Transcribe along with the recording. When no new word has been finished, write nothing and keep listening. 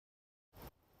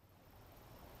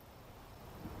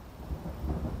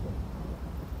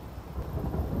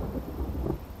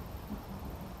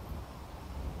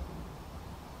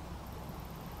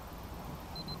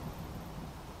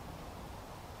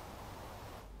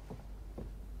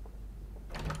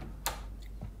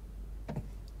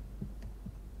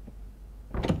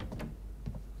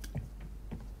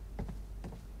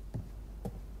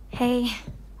okay.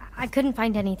 I couldn't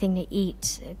find anything to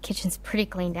eat. The kitchen's pretty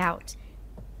cleaned out.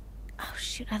 Oh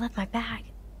shoot, I left my bag.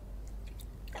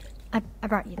 I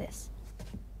brought you this.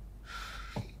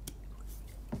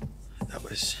 That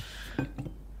was...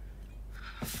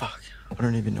 Fuck. I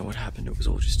don't even know what happened. It was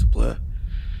all just a blur.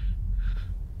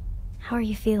 How are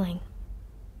you feeling?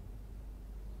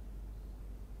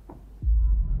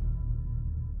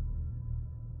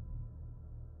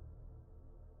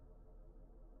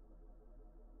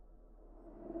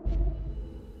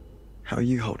 How are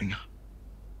you holding up?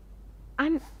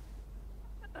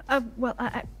 Well,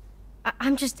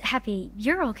 I'm just happy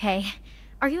you're okay.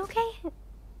 Are you okay?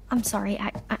 I'm sorry,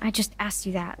 I just asked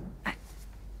you that.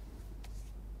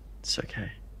 It's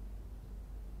okay.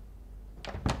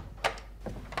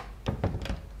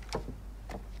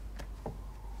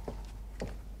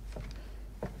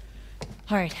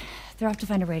 Alright, they're off to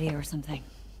find a radio or something.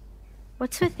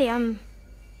 What's with the,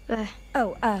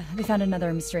 we found another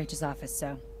in Mr. H's office,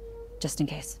 so... just in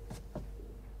case.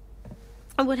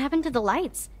 What happened to the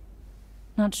lights?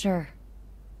 Not sure.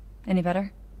 Any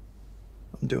better?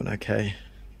 I'm doing okay.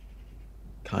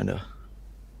 Kinda.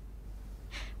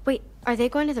 Wait, are they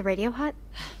going to the radio hut?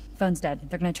 Phone's dead.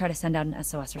 They're gonna try to send out an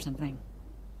SOS or something.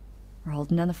 We're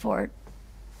holding down the fort.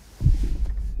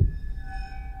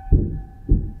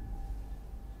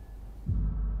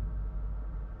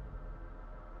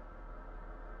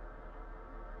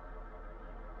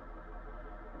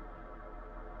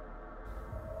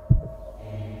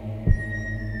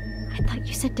 I thought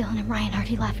you said Dylan and Ryan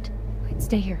already left. Wait,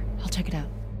 stay here. I'll check it out.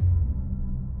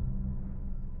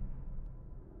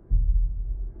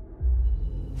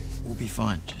 We'll be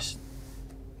fine. Just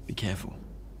be careful.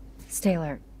 Stay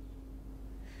alert.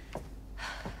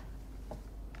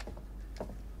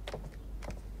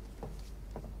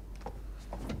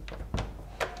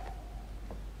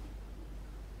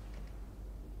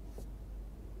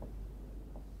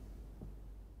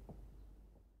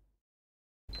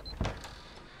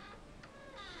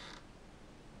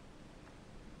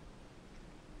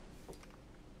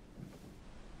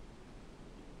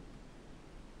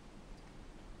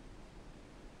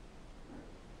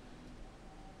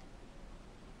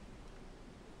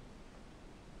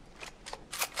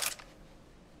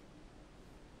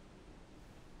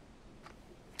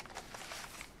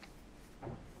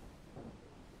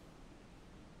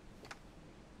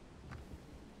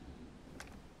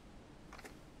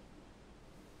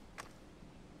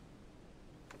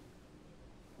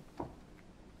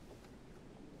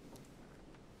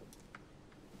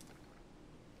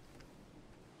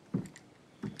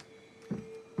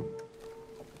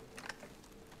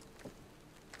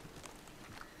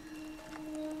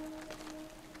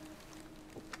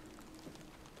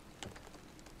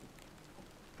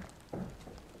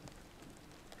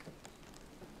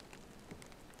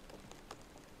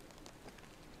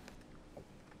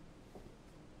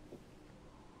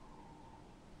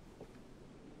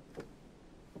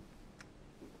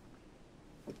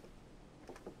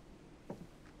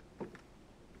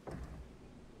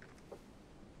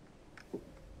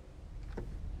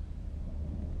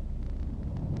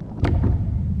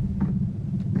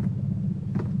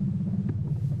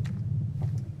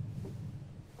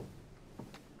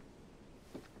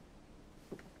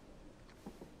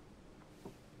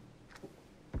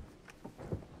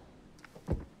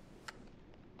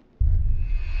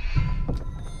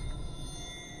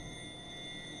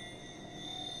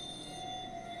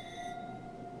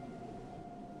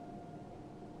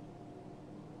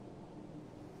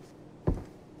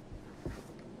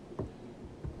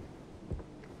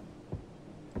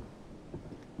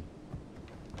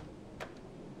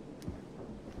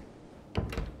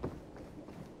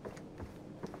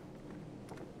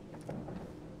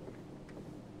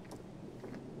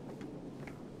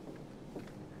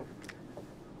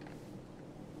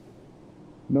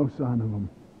 No sign of them.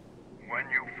 When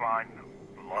you find them,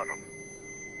 flood them.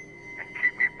 And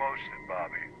keep me posted,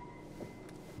 Bobby.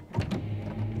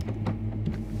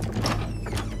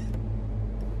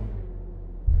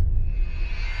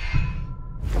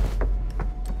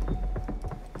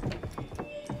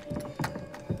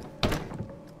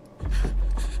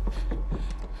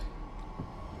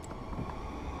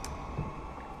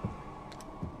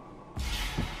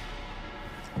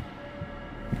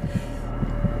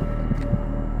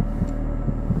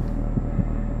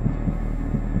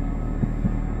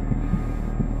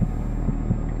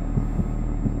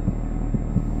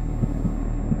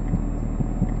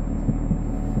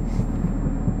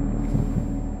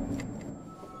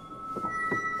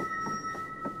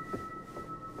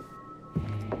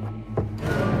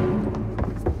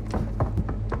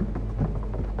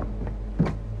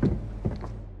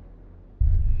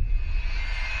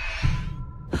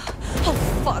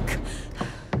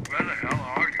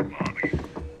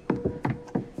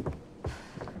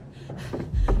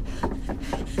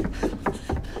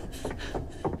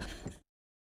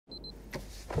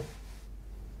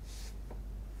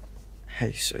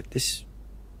 Okay, so this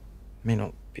may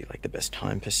not be like the best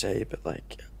time per se, but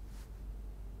like,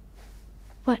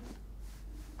 What?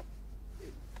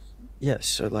 yeah,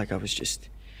 so like I was just,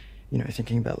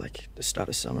 thinking about like the start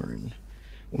of summer and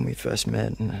when we first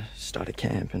met and the start of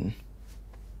camp and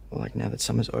like now that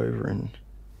summer's over and,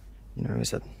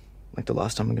 is that like the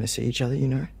last time we're gonna see each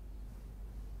other,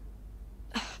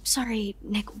 Sorry,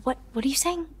 Nick, what are you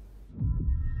saying?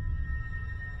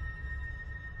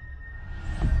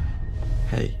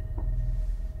 Hey,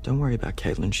 don't worry about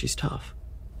Caitlin, she's tough.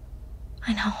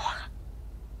 I know.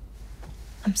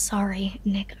 I'm sorry,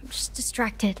 Nick. I'm just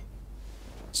distracted.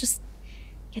 Just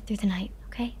get through the night,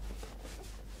 okay?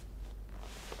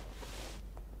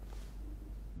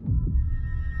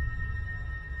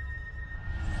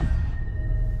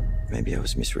 Maybe I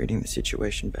was misreading the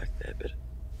situation back there, but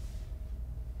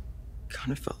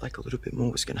kind of felt like a little bit more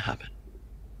was gonna happen.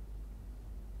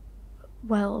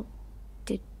 Well,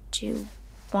 did you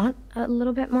want a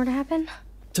little bit more to happen?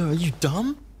 Duh, are you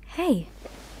dumb? Hey.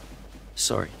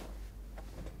 Sorry.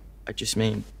 I just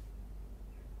mean,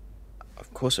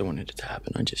 of course I wanted it to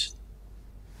happen. I just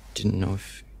didn't know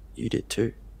if you did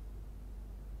too.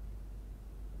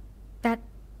 That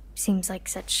seems like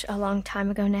such a long time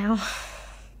ago now.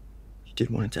 You did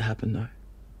want it to happen though.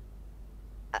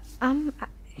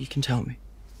 You can tell me.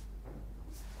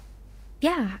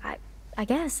 Yeah, I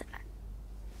guess.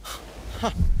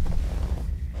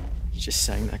 You're just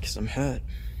saying that because I'm hurt.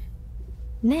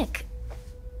 Nick.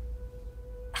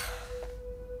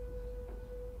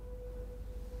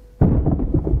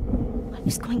 What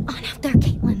is going on out there,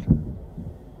 Caitlin?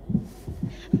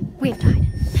 We've died.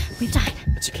 We've died.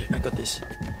 It's okay, I got this.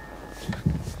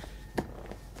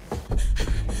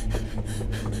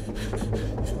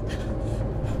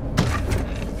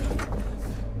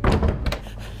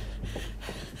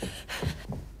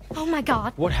 Oh my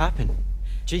god. What happened?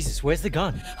 Jesus, where's the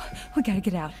gun? We gotta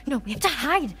get out. No, we have to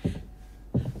hide.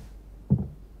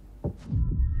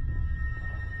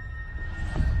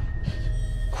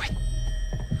 Quick.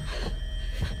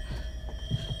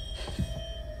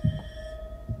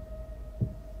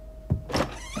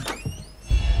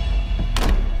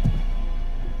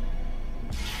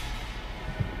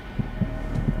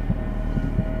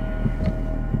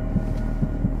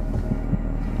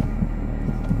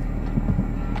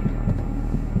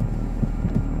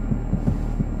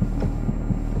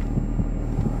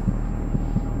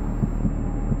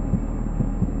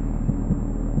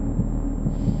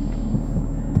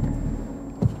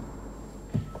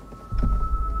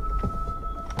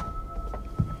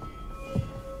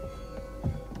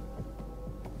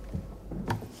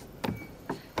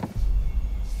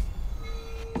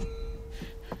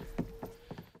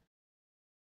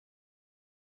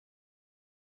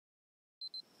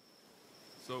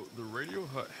 So the radio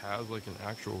hut has like an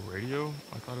actual radio?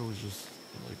 I thought it was just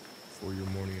like for your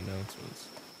morning announcements.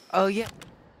 Oh, yeah.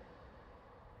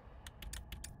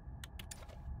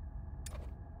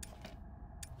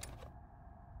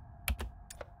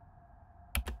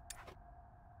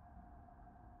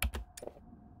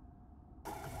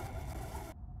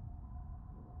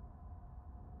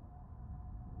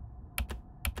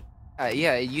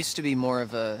 Yeah, it used to be more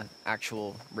of a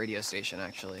actual radio station,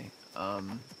 actually.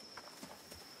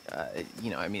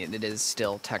 I mean, it is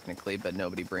still technically, but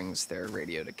nobody brings their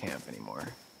radio to camp anymore.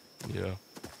 Yeah.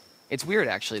 It's weird,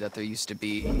 actually, that there used to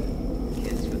be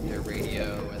kids with their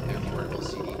radio and their portable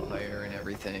CD player and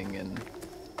everything, and,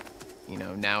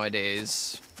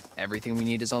 nowadays, everything we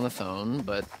need is on the phone,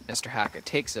 but Mr. Hackett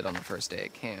takes it on the first day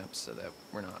at camp so that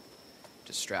we're not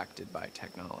distracted by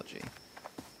technology.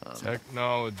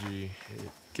 Technology, it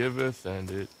giveth and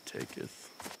it taketh.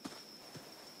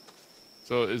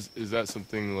 So is that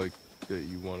something like that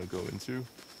you want to go into?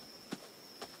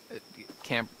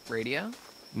 Camp radio?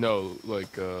 No,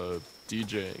 like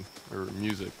DJing or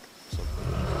music, something.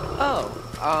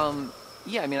 Oh,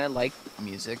 yeah, I mean, I like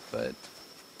music, but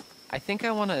I think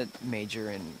I want to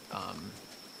major in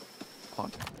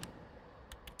quantum.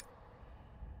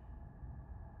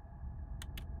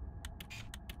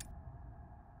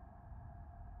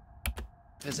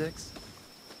 Physics?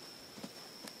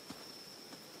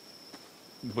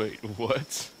 Wait,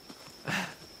 what?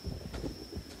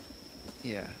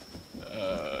 Yeah.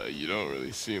 You don't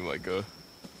really seem like a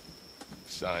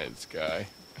science guy.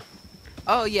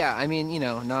 Oh, yeah, I mean,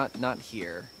 not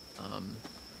here.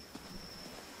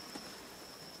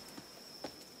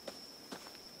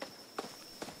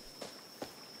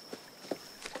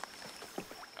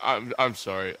 I'm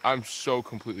sorry. I'm so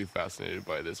completely fascinated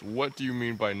by this. What do you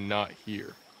mean by not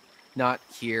here? Not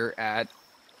here at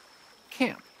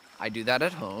camp. I do that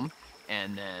at home,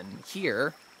 and then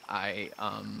here,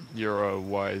 You're a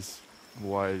wise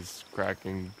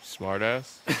cracking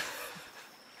smartass?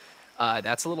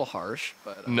 That's a little harsh,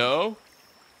 but... No?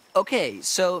 Okay,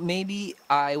 so maybe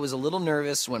I was a little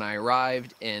nervous when I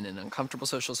arrived in an uncomfortable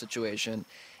social situation,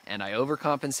 and I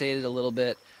overcompensated a little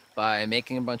bit by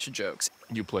making a bunch of jokes.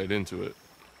 You played into it.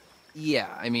 Yeah,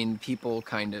 I mean, people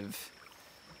kind of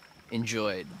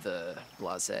enjoyed the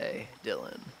blasé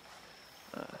Dylan.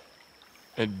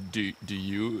 And do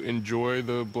you enjoy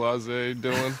the blasé,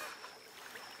 Dylan?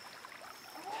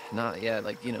 Not yet,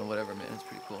 like, you know, whatever, man. It's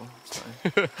pretty cool. It's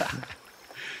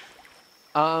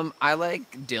fine. I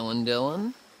like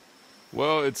Dylan.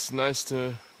 Well, it's nice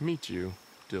to meet you,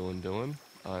 Dylan.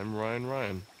 I'm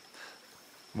Ryan.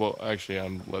 Well,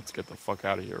 actually, let's get the fuck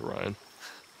out of here, Ryan.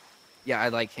 Yeah, I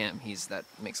like him. That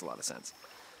makes a lot of sense.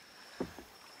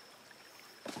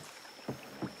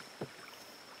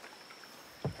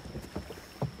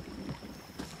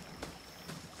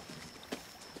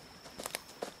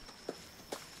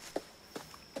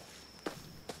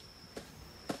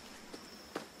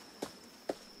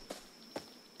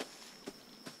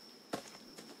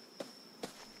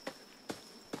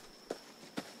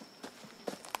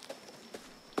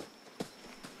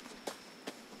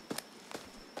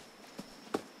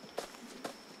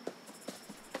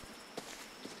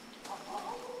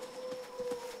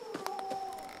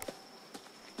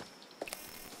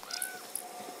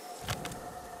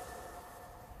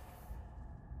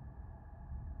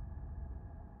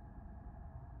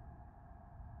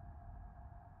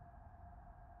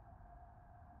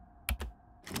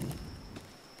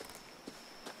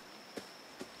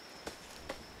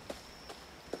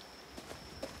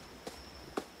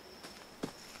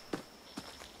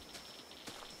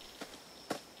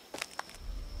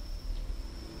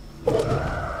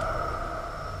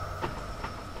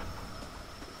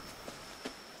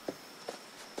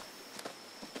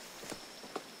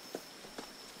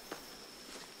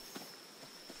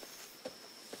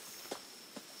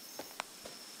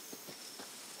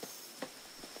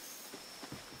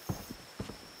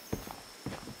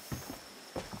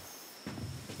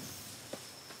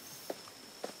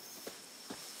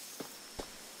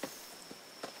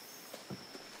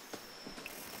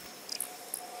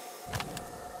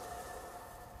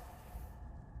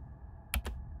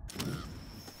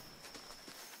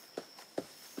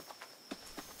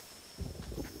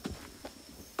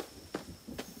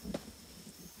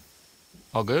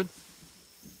 All good?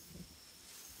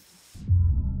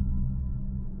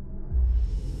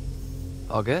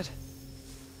 All good?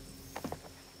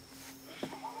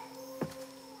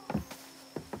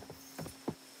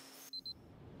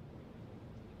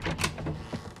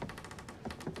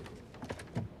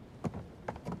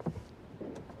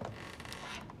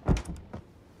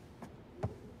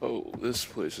 Oh, this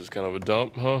place is kind of a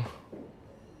dump, huh?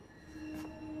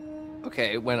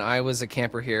 Okay, when I was a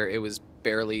camper here, it was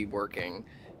barely working.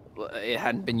 It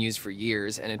hadn't been used for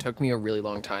years, and it took me a really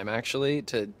long time, actually,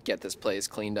 to get this place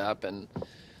cleaned up and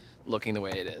looking the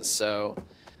way it is. So,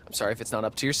 I'm sorry if it's not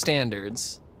up to your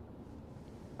standards,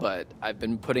 but I've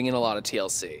been putting in a lot of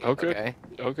TLC. Okay.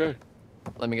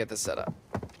 Let me get this set up.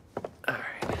 All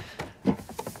right.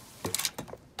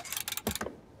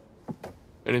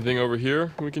 Anything over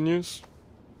here we can use?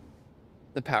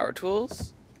 The power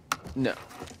tools? No.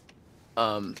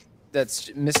 That's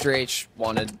Mr. H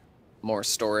wanted more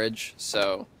storage,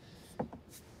 so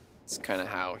it's kind of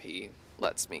how he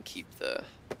lets me keep the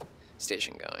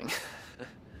station going.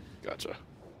 Gotcha.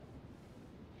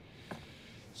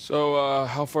 So,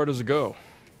 how far does it go?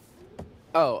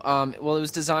 Oh, well, it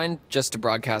was designed just to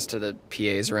broadcast to the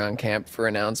PAs around camp for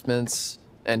announcements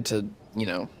and to, you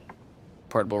know,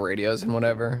 portable radios and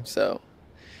whatever. So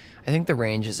I think the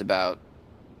range is about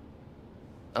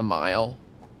a mile.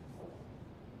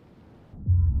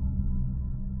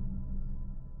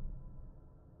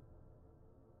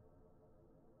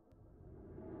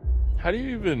 How do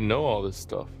you even know all this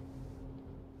stuff?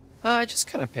 I just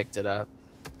kind of picked it up.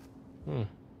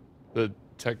 The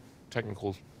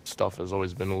technical stuff has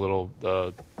always been a little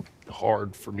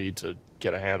hard for me to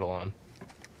get a handle on.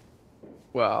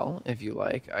 Well, if you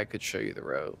like, I could show you the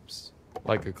ropes.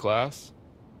 Like a class?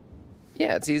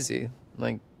 Yeah, it's easy.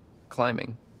 Like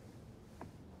climbing.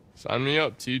 Sign me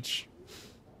up, teach.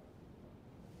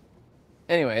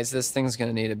 Anyways, this thing's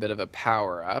gonna need a bit of a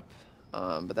power up,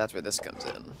 but that's where this comes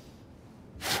in.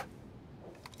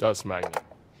 Dust magnet.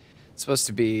 It's supposed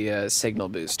to be a signal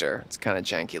booster. It's kind of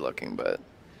janky looking, but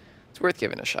it's worth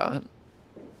giving a shot.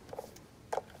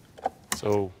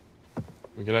 So,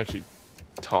 we can actually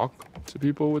talk to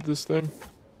people with this thing?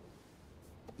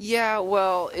 Yeah,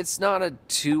 well, it's not a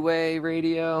two-way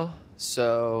radio,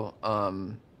 so,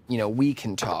 you know, we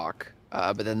can talk,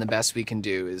 but then the best we can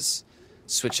do is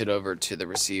switch it over to the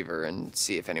receiver and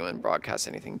see if anyone broadcasts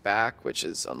anything back, which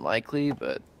is unlikely,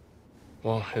 but...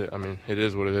 Well, I mean, it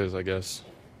is what it is, I guess.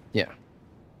 Yeah.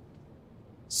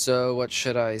 So what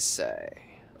should I say?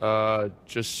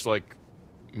 Just, like,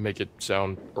 make it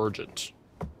sound urgent.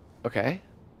 Okay.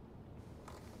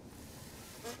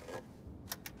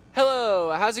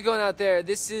 Hello, how's it going out there?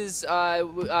 This is,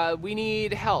 we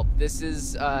need help. This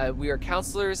is, we are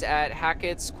counselors at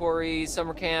Hackett's Quarry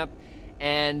summer camp,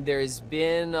 and there's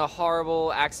been a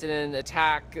horrible accident,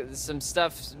 attack, some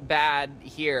stuff bad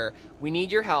here. We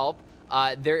need your help.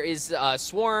 There is a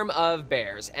swarm of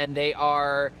bears, and they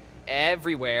are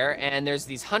everywhere, and there's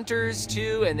these hunters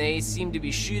too, and they seem to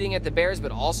be shooting at the bears,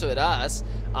 but also at us,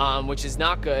 which is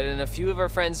not good, and a few of our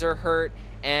friends are hurt,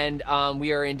 and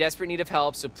we are in desperate need of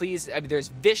help, so please, there's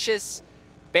vicious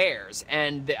bears,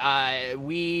 and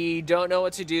we don't know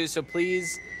what to do, so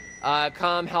please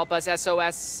come help us.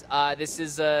 SOS, this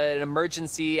is an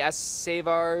emergency. Save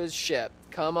our ship.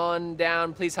 Come on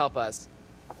down, please help us.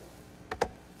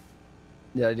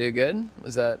 Did I do good?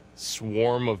 Was that...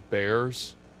 Swarm of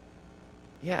bears?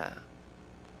 Yeah.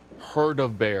 Herd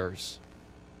of bears.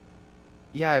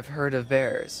 Yeah, I've heard of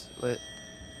bears. What?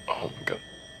 Oh my god.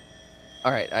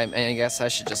 Alright, I guess I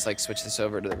should just, like, switch this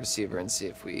over to the receiver and see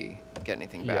if we get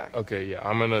anything back. Yeah, okay, yeah.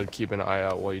 I'm gonna keep an eye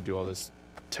out while you do all this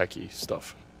techie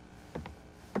stuff.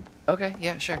 Okay,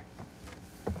 yeah, sure.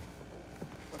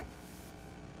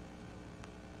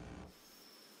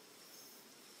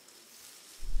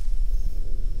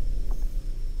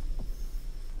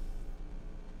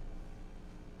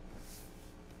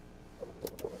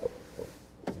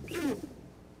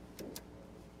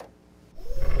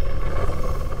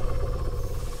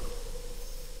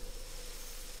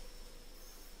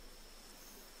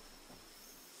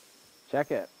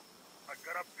 Check it. I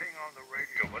got a ping on the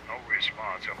radio, but no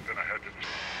response. I'm gonna head to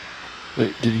the...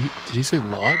 Wait, did he say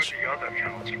lodge? The other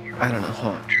counselor. I don't know,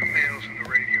 hold on. 2 males in the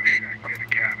radio shack near the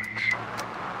cabins.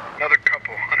 Another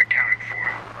couple unaccounted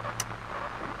for.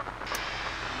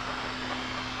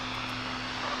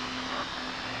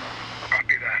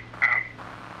 Copy that.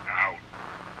 Out.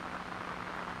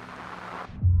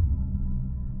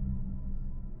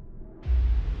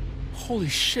 Holy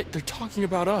shit, they're talking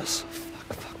about us.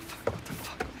 What the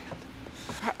fuck,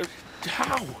 man?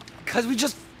 How? Because we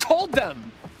just told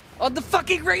them! On the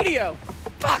fucking radio!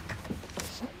 Fuck!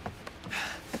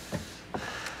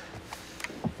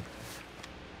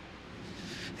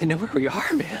 They know where we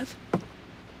are, man.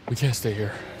 We can't stay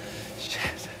here. Shit.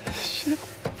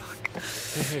 Fuck.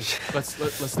 Hey,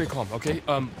 let's stay calm, okay?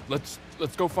 Let's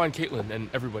go find Caitlin and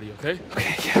everybody, okay?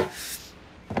 Okay, yeah.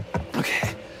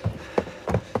 Okay.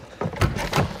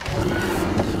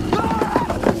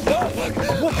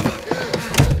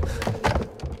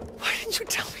 Why didn't you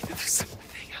tell me that there's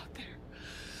something out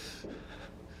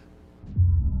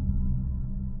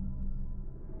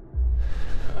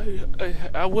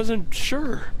there? I wasn't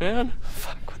sure, man.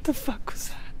 Fuck, what the fuck was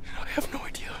that? I have no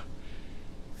idea.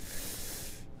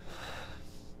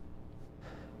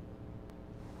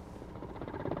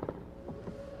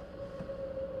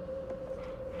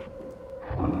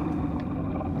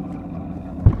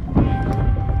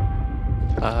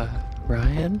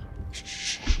 Ryan?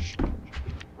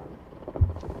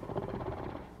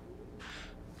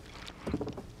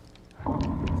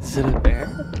 Is it a bear?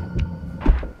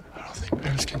 I don't think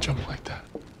bears can jump like that.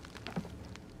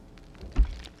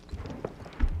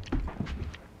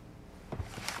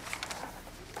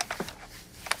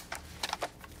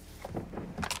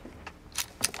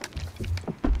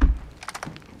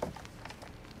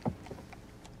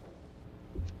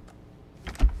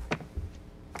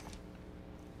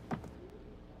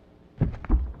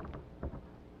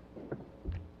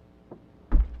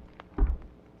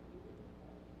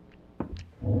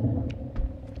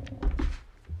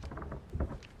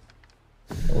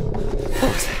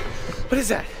 What is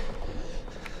that?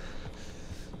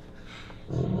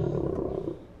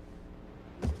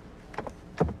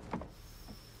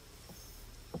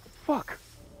 Fuck.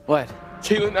 What?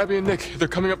 Caitlin, Abby, and Nick, they're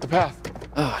coming up the path.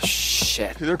 Oh,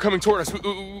 shit. They're coming toward us.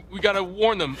 We gotta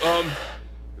warn them.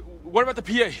 What about the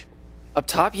PA? Up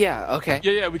top? Yeah, okay.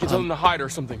 Yeah, we can tell them to hide or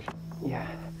something. Yeah.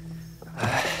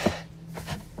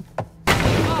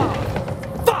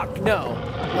 Oh, fuck, no.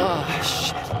 Oh,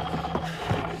 shit.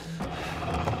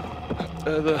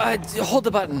 Hold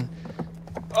the button.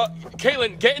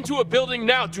 Caitlin, get into a building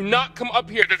now. Do not come up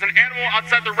here. There's an animal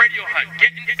outside the radio hut.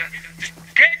 Get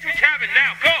into a cabin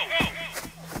now. Go!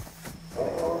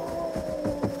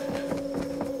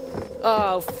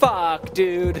 Oh, fuck,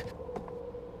 dude.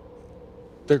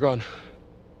 They're gone.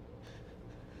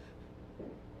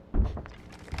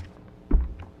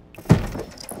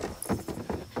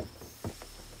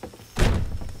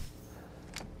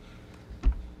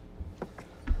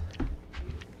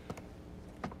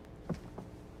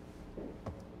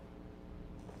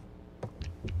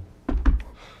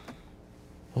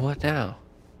 What now?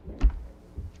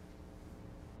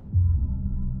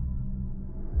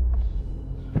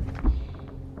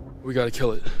 We gotta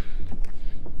kill it.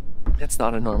 It's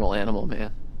not a normal animal,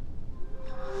 man.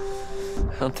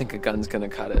 I don't think a gun's gonna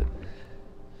cut it.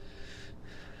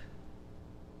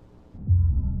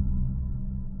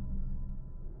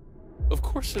 Of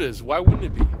course it is. Why wouldn't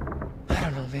it be? I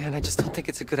don't know, man. I just don't think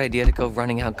it's a good idea to go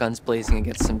running out guns blazing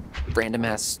against some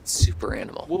random-ass super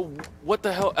animal. Well, what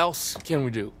the hell else can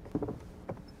we do?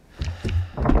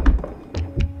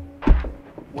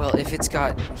 Well, if it's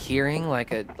got hearing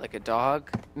like a dog,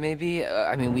 maybe.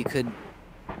 I mean, we could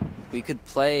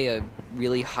play a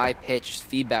really high-pitched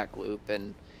feedback loop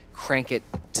and crank it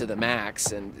to the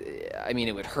max, and I mean,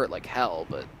 it would hurt like hell,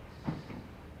 but.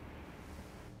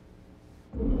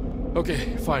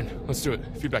 Okay, fine. Let's do it.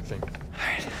 Feedback thing.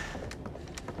 Alright.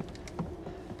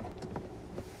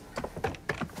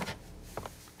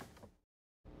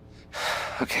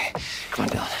 Okay, come on,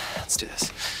 Dylan. Let's do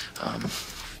this. Come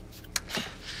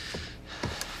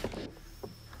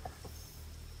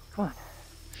on.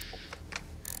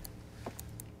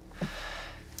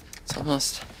 It's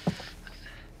almost.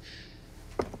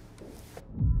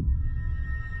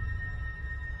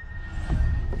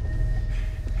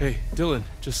 Hey, Dylan,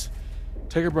 just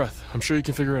take a breath. I'm sure you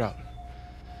can figure it out.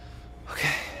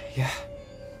 Okay, yeah,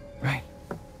 right.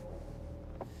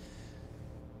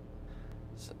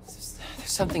 So, there's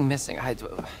something missing.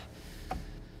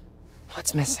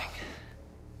 What's missing?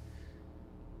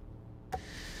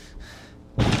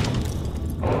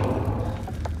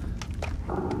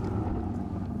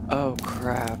 Oh,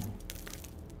 crap.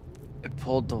 It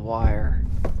pulled the wire.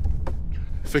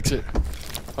 Fix it.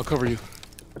 I'll cover you.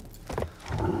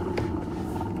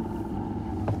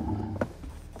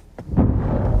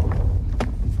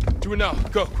 Do it now.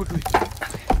 Go, quickly.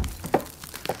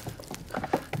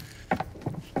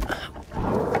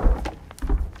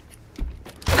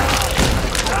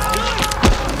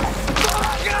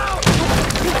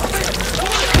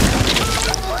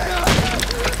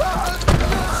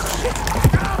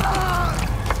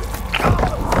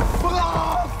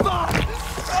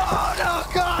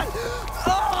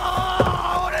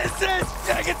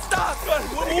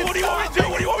 What do you want me to do?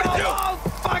 What do you want me to do? Oh,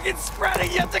 fucking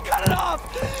spreading! You have to cut it off!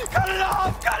 Cut it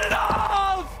off! Cut it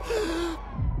off!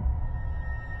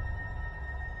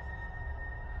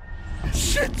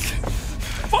 Shit!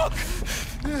 Fuck!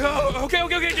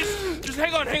 Okay. Just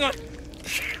hang on.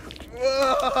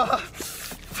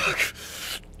 Fuck.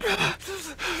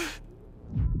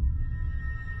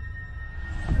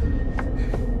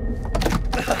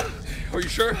 Are you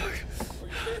sure?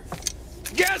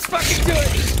 Yes, fucking do it!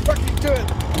 Fucking do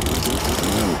it!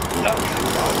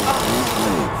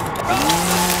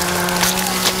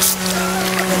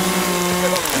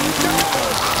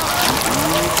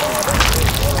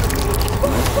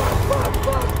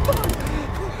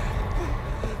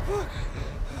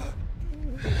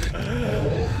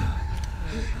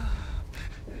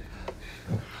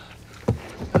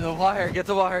 The wire, get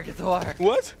the wire.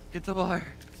 What? Get the wire.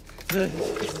 The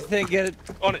thing, get it.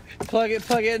 On it. Plug it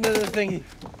into the thingy.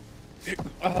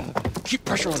 Keep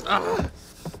pressure on.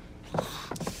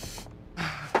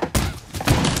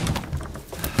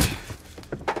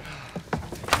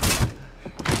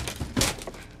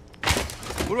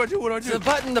 What do I do?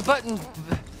 The button.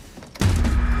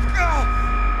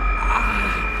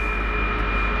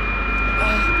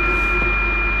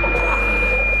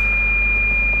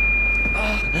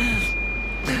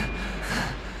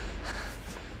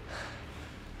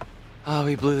 Oh,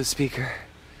 we blew the speaker.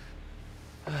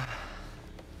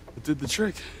 It did the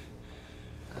trick.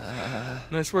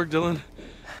 Nice work, Dylan.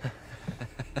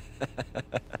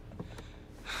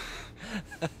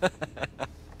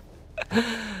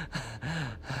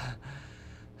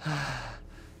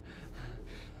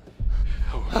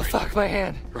 Oh, fuck, my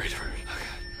hand. Right.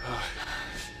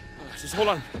 Just hold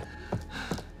on.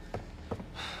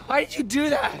 Why did you do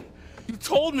that? You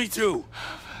told me to.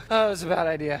 Oh, that was a bad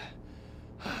idea.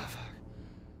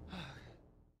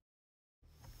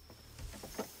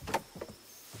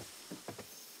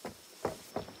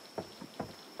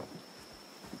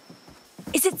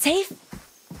 Is it safe?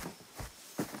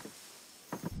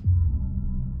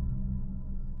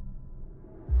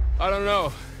 I don't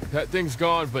know. That thing's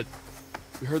gone, but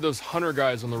we heard those hunter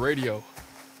guys on the radio.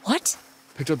 What?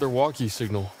 Picked up their walkie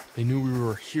signal. They knew we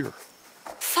were here.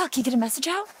 Fuck, you get a message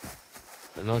out?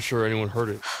 I'm not sure anyone heard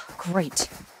it. Great.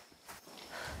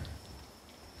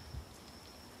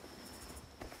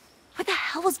 What the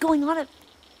hell was going on at...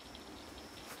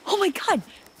 Oh my god!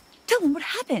 Dylan, what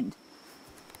happened?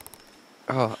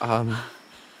 Oh, I'm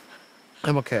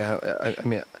okay. I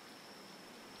mean,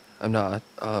 I'm not.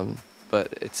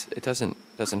 But it doesn't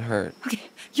hurt. Okay,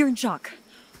 you're in shock.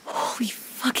 Holy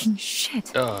fucking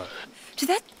shit. Did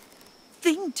that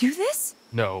thing do this?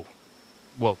 No.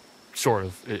 Well, sort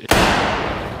of.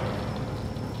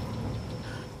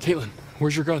 Caitlin,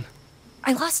 where's your gun?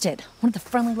 I lost it. One of the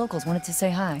friendly locals wanted to say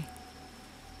hi.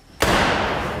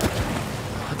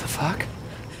 What the fuck?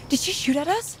 Did she shoot at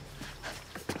us?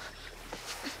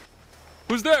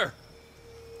 Who's there?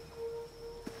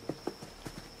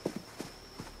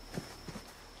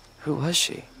 Who was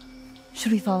she?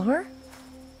 Should we follow her?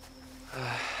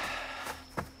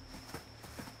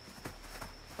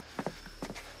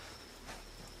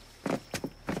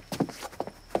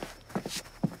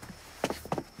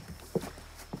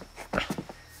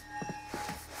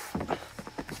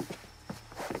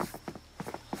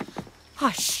 Oh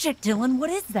shit, Dylan, what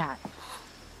is that?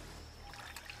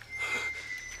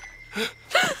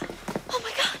 Oh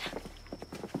my god!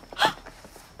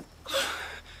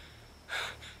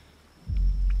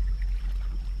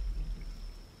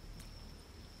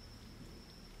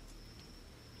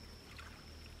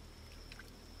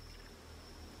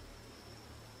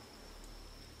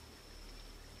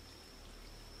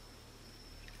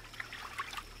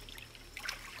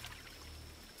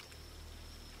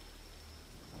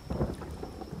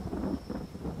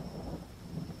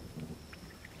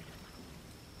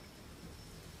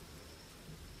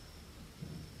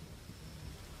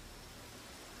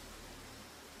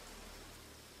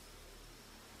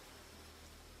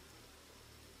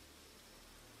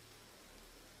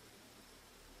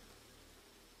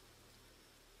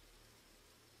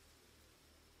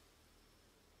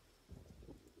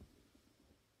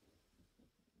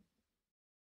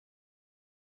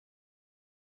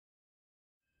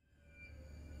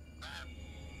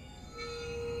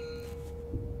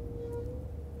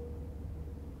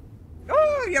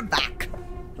 Oh, you're back.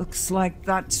 Looks like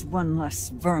that's one less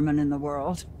vermin in the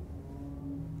world.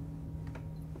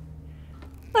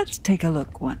 Let's take a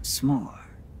look once more.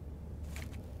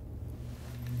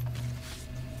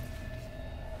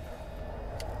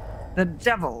 The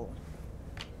devil.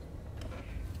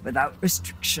 Without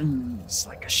restrictions,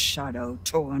 like a shadow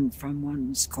torn from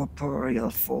one's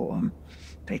corporeal form.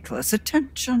 Pay close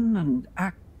attention and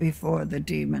act before the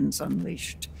demons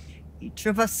unleashed. Each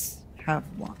of us have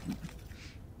one.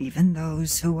 Even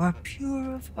those who are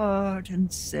pure of heart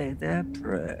and say their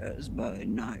prayers by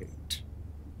night.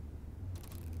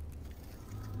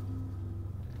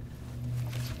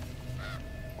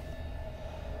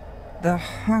 The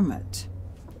Hermit.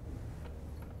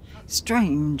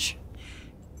 Strange.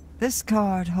 This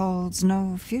card holds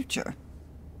no future.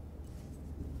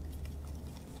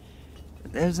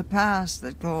 But there's a past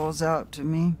that calls out to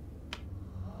me.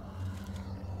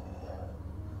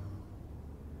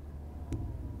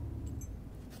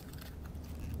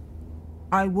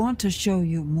 I want to show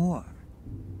you more.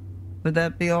 Would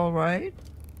that be all right?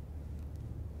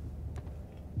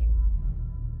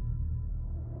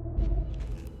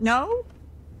 No?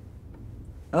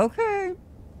 Okay.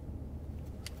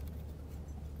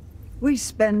 We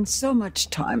spend so much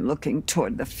time looking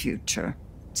toward the future.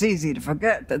 It's easy to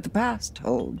forget that the past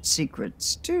holds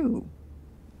secrets, too.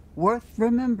 Worth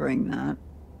remembering that.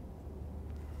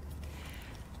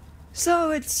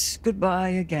 So it's goodbye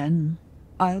again.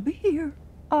 I'll be here.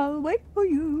 I'll wait for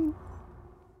you.